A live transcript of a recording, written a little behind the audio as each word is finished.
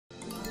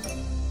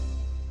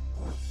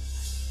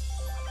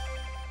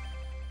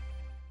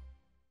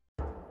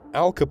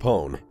Al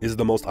Capone is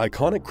the most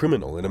iconic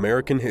criminal in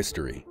American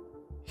history.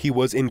 He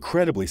was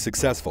incredibly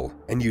successful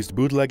and used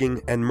bootlegging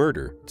and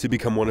murder to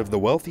become one of the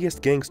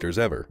wealthiest gangsters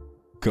ever.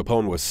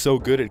 Capone was so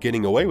good at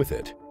getting away with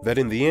it that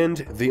in the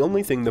end, the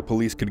only thing the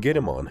police could get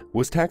him on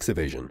was tax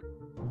evasion.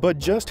 But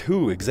just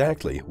who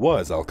exactly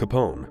was Al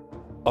Capone?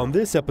 On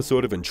this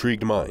episode of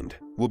Intrigued Mind,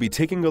 we'll be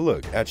taking a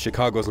look at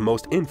Chicago's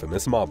most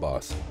infamous mob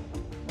boss.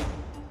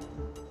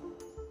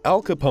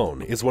 Al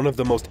Capone is one of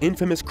the most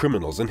infamous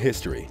criminals in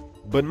history,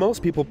 but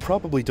most people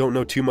probably don't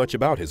know too much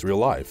about his real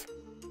life.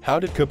 How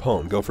did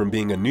Capone go from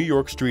being a New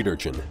York street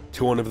urchin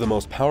to one of the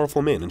most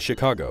powerful men in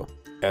Chicago?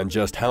 And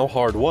just how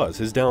hard was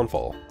his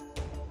downfall?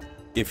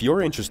 If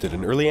you're interested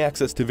in early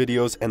access to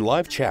videos and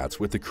live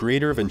chats with the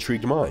creator of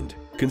Intrigued Mind,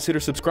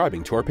 consider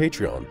subscribing to our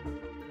Patreon.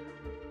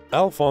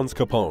 Alphonse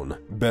Capone,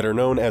 better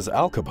known as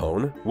Al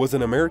Capone, was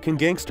an American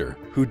gangster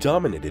who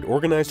dominated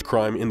organized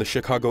crime in the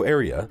Chicago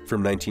area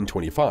from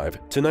 1925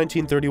 to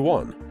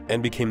 1931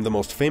 and became the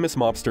most famous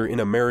mobster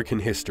in American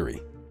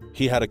history.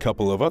 He had a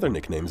couple of other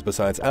nicknames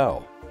besides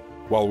Al.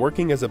 While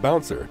working as a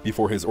bouncer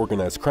before his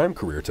organized crime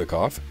career took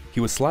off, he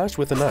was slashed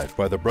with a knife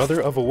by the brother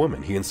of a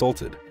woman he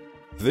insulted.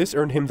 This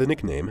earned him the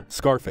nickname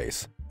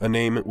Scarface, a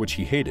name which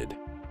he hated.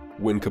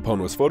 When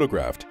Capone was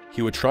photographed,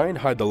 he would try and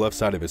hide the left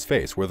side of his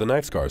face where the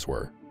knife scars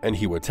were, and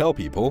he would tell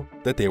people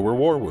that they were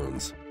war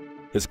wounds.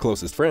 His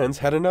closest friends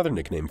had another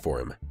nickname for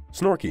him,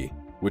 Snorky,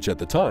 which at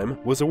the time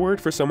was a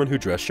word for someone who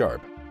dressed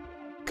sharp.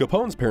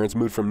 Capone's parents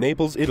moved from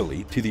Naples,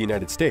 Italy to the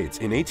United States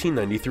in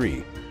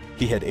 1893.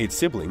 He had 8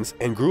 siblings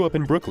and grew up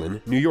in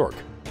Brooklyn, New York.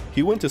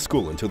 He went to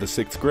school until the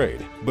 6th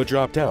grade, but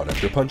dropped out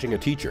after punching a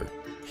teacher.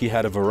 He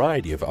had a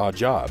variety of odd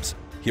jobs.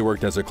 He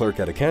worked as a clerk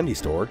at a candy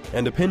store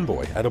and a pin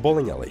boy at a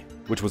bowling alley,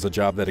 which was a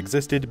job that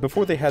existed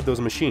before they had those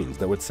machines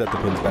that would set the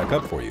pins back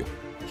up for you.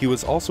 He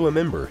was also a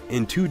member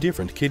in 2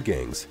 different kid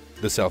gangs,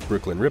 the South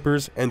Brooklyn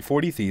Rippers and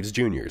 40 Thieves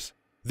Juniors.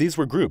 These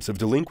were groups of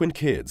delinquent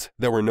kids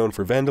that were known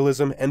for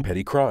vandalism and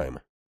petty crime.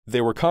 They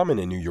were common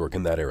in New York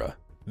in that era.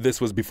 This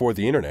was before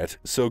the internet,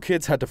 so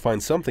kids had to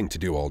find something to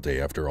do all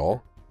day after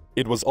all.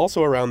 It was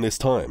also around this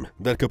time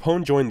that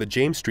Capone joined the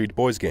James Street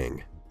Boys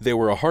Gang. They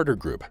were a harder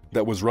group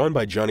that was run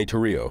by Johnny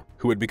Torrio,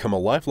 who had become a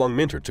lifelong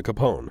mentor to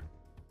Capone.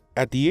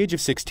 At the age of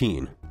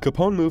 16,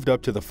 Capone moved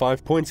up to the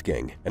 5 Points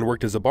Gang and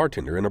worked as a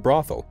bartender in a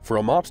brothel for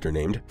a mobster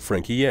named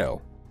Frankie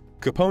Yale.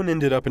 Capone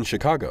ended up in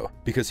Chicago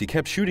because he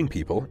kept shooting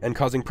people and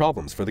causing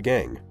problems for the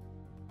gang.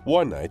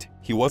 One night,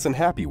 he wasn't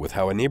happy with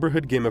how a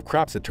neighborhood game of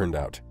craps had turned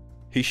out.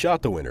 He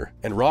shot the winner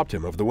and robbed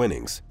him of the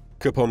winnings.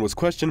 Capone was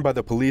questioned by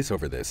the police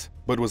over this,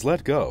 but was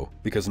let go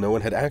because no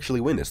one had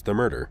actually witnessed the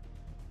murder.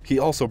 He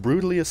also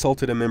brutally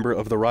assaulted a member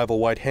of the rival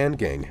White Hand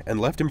gang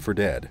and left him for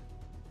dead.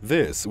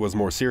 This was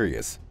more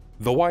serious.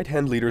 The White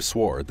Hand leader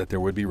swore that there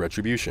would be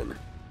retribution.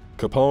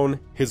 Capone,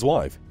 his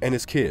wife, and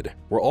his kid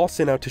were all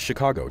sent out to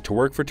Chicago to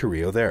work for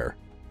Torrio there.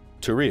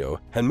 Torrio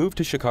had moved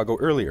to Chicago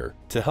earlier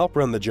to help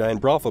run the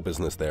giant brothel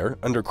business there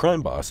under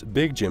crime boss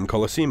Big Jim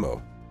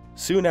Colosimo.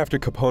 Soon after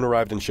Capone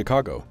arrived in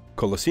Chicago,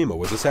 Colosimo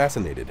was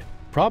assassinated,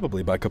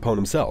 probably by Capone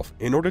himself,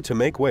 in order to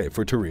make way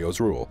for Torrio's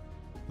rule.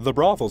 The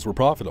brothels were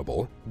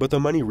profitable, but the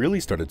money really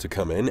started to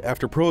come in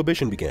after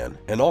Prohibition began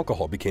and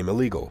alcohol became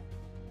illegal.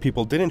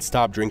 People didn't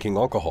stop drinking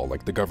alcohol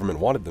like the government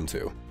wanted them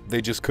to,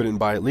 they just couldn't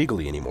buy it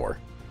legally anymore.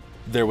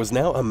 There was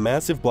now a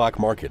massive black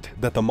market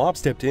that the mob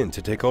stepped in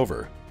to take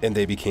over, and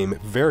they became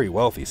very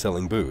wealthy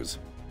selling booze.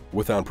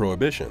 Without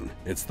Prohibition,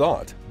 it's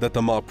thought that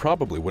the mob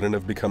probably wouldn't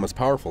have become as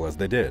powerful as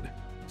they did.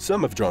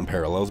 Some have drawn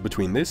parallels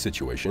between this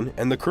situation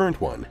and the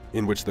current one,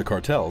 in which the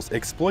cartels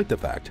exploit the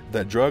fact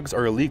that drugs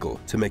are illegal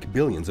to make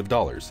billions of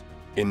dollars.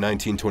 In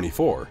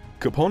 1924,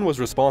 Capone was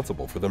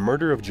responsible for the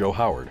murder of Joe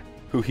Howard,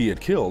 who he had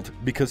killed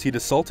because he'd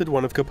assaulted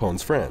one of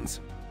Capone's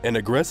friends. An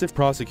aggressive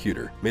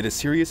prosecutor made a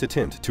serious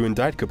attempt to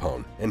indict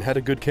Capone and had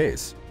a good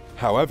case.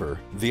 However,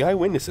 the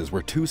eyewitnesses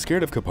were too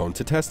scared of Capone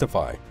to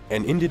testify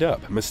and ended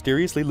up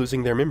mysteriously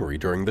losing their memory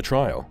during the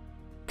trial.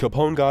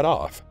 Capone got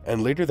off,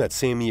 and later that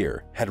same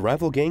year had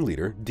rival gang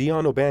leader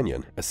Dion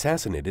O'Banion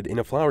assassinated in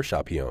a flower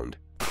shop he owned.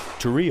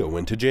 Torrio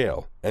went to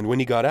jail, and when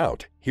he got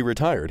out, he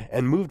retired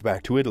and moved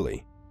back to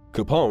Italy.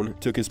 Capone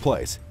took his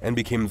place and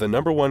became the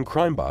 #1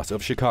 crime boss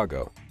of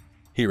Chicago.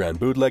 He ran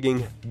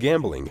bootlegging,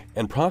 gambling,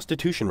 and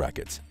prostitution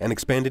rackets and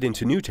expanded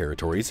into new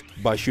territories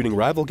by shooting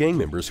rival gang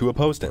members who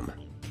opposed him.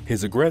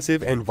 His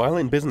aggressive and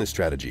violent business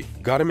strategy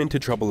got him into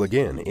trouble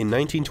again in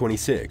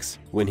 1926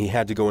 when he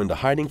had to go into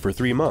hiding for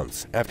 3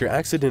 months after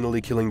accidentally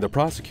killing the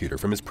prosecutor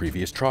from his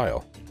previous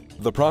trial.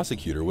 The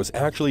prosecutor was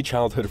actually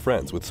childhood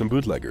friends with some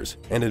bootleggers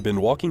and had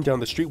been walking down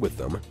the street with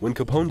them when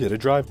Capone did a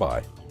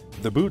drive-by.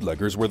 The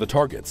bootleggers were the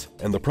targets,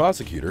 and the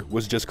prosecutor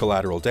was just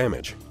collateral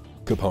damage.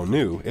 Capone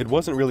knew it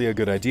wasn't really a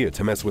good idea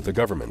to mess with the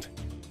government.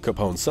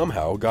 Capone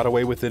somehow got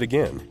away with it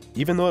again,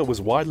 even though it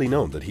was widely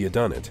known that he had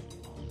done it.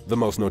 The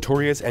most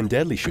notorious and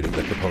deadly shooting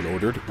that Capone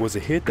ordered was a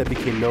hit that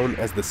became known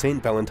as the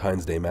St.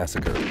 Valentine's Day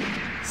Massacre.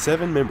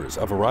 7 members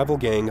of a rival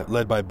gang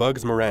led by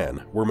Bugs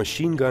Moran were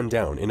machine-gunned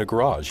down in a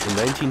garage in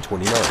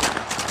 1929.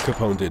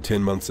 Capone did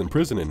 10 months in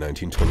prison in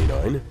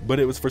 1929, but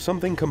it was for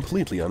something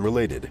completely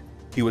unrelated.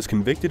 He was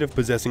convicted of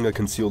possessing a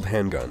concealed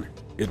handgun.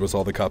 It was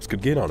all the cops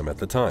could get on him at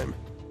the time.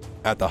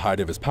 At the height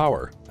of his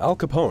power, Al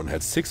Capone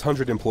had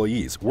 600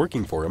 employees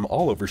working for him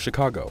all over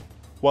Chicago.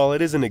 While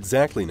it isn't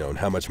exactly known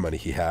how much money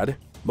he had,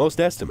 most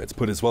estimates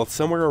put his wealth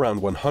somewhere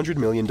around $100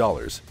 million.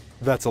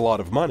 That's a lot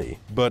of money,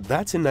 but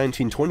that's in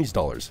 1920s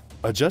dollars.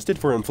 Adjusted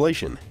for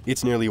inflation,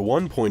 it's nearly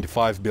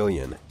 $1.5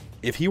 billion.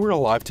 If he were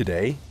alive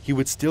today, he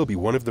would still be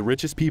one of the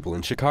richest people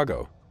in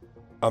Chicago.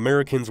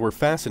 Americans were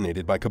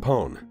fascinated by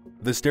Capone.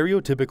 The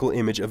stereotypical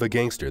image of a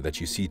gangster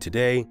that you see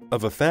today,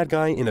 of a fat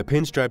guy in a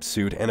pinstripe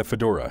suit and a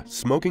fedora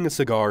smoking a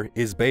cigar,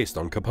 is based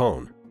on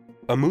Capone.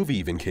 A movie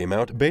even came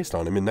out based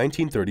on him in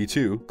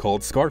 1932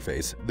 called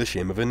Scarface: The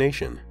Shame of a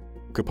Nation.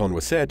 Capone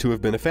was said to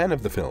have been a fan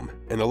of the film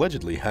and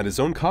allegedly had his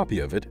own copy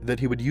of it that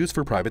he would use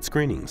for private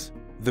screenings.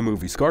 The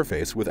movie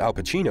Scarface with Al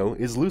Pacino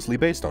is loosely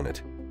based on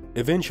it.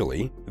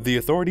 Eventually, the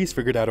authorities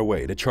figured out a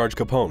way to charge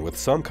Capone with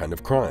some kind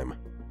of crime.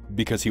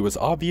 Because he was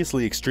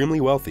obviously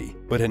extremely wealthy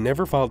but had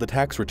never filed a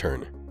tax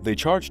return, they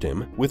charged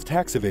him with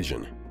tax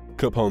evasion.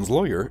 Capone's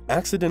lawyer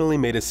accidentally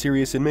made a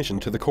serious admission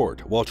to the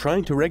court while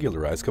trying to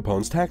regularize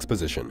Capone's tax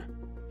position.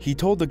 He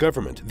told the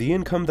government the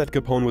income that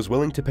Capone was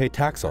willing to pay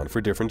tax on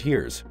for different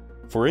years.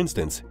 For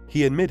instance,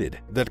 he admitted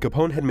that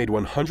Capone had made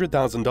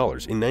 $100,000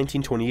 in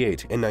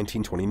 1928 and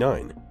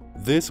 1929.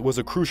 This was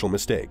a crucial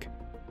mistake.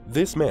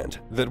 This meant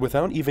that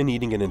without even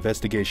needing an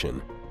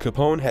investigation,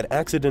 Capone had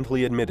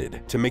accidentally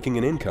admitted to making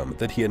an income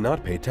that he had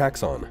not paid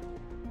tax on.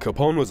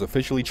 Capone was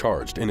officially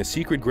charged in a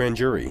secret grand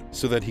jury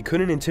so that he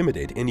couldn't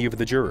intimidate any of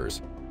the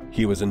jurors.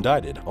 He was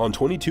indicted on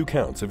 22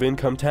 counts of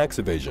income tax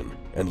evasion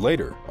and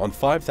later on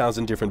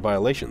 5,000 different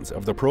violations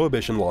of the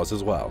prohibition laws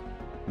as well.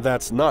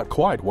 That's not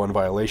quite one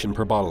violation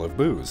per bottle of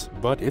booze,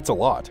 but it's a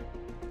lot.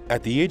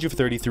 At the age of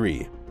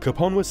 33,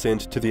 Capone was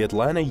sent to the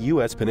Atlanta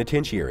U.S.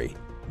 Penitentiary.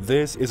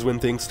 This is when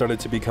things started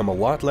to become a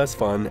lot less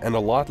fun and a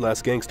lot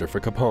less gangster for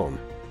Capone.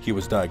 He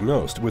was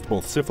diagnosed with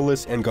both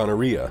syphilis and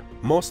gonorrhea,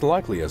 most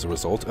likely as a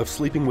result of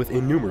sleeping with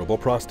innumerable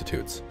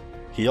prostitutes.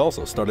 He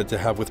also started to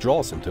have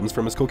withdrawal symptoms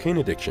from his cocaine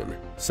addiction,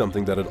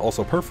 something that had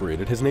also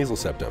perforated his nasal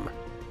septum.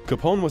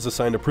 Capone was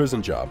assigned a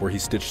prison job where he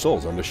stitched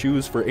soles onto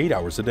shoes for 8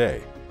 hours a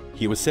day.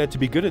 He was said to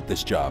be good at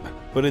this job,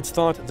 but it's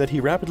thought that he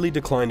rapidly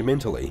declined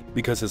mentally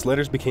because his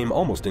letters became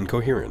almost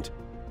incoherent.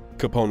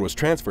 Capone was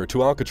transferred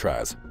to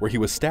Alcatraz, where he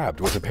was stabbed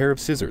with a pair of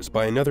scissors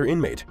by another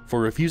inmate for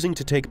refusing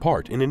to take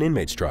part in an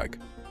inmate strike.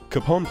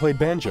 Capone played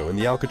banjo in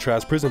the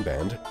Alcatraz prison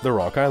band, the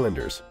Rock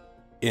Islanders.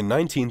 In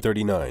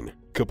 1939,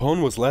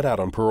 Capone was let out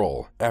on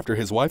parole after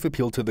his wife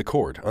appealed to the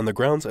court on the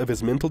grounds of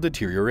his mental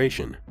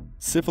deterioration.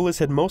 Syphilis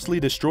had mostly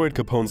destroyed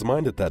Capone's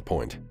mind at that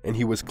point, and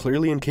he was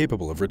clearly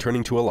incapable of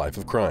returning to a life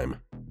of crime.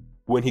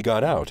 When he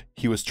got out,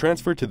 he was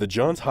transferred to the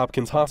Johns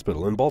Hopkins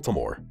Hospital in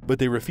Baltimore, but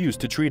they refused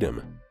to treat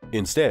him.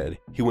 Instead,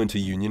 he went to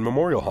Union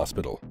Memorial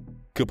Hospital.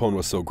 Capone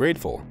was so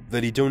grateful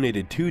that he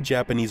donated 2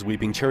 Japanese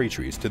weeping cherry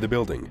trees to the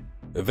building.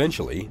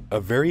 Eventually, a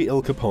very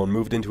ill Capone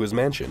moved into his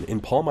mansion in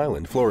Palm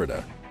Island,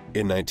 Florida.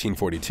 In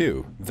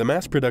 1942, the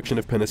mass production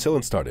of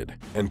penicillin started,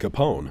 and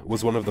Capone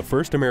was one of the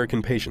first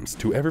American patients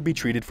to ever be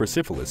treated for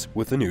syphilis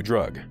with the new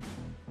drug.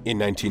 In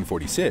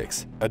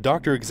 1946, a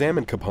doctor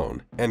examined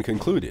Capone and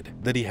concluded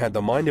that he had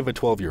the mind of a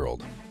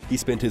 12-year-old. He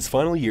spent his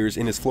final years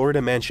in his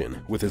Florida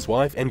mansion with his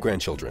wife and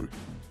grandchildren.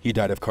 He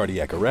died of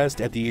cardiac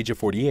arrest at the age of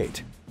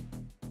 48.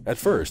 At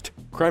first,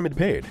 crime had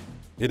paid.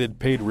 It had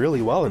paid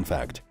really well, in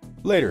fact.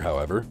 Later,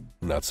 however,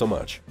 not so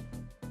much.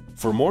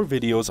 For more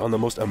videos on the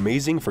most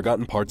amazing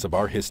forgotten parts of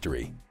our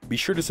history, be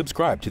sure to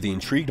subscribe to the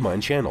Intrigued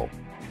Mind channel,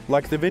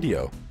 like the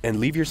video, and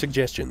leave your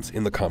suggestions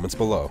in the comments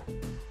below.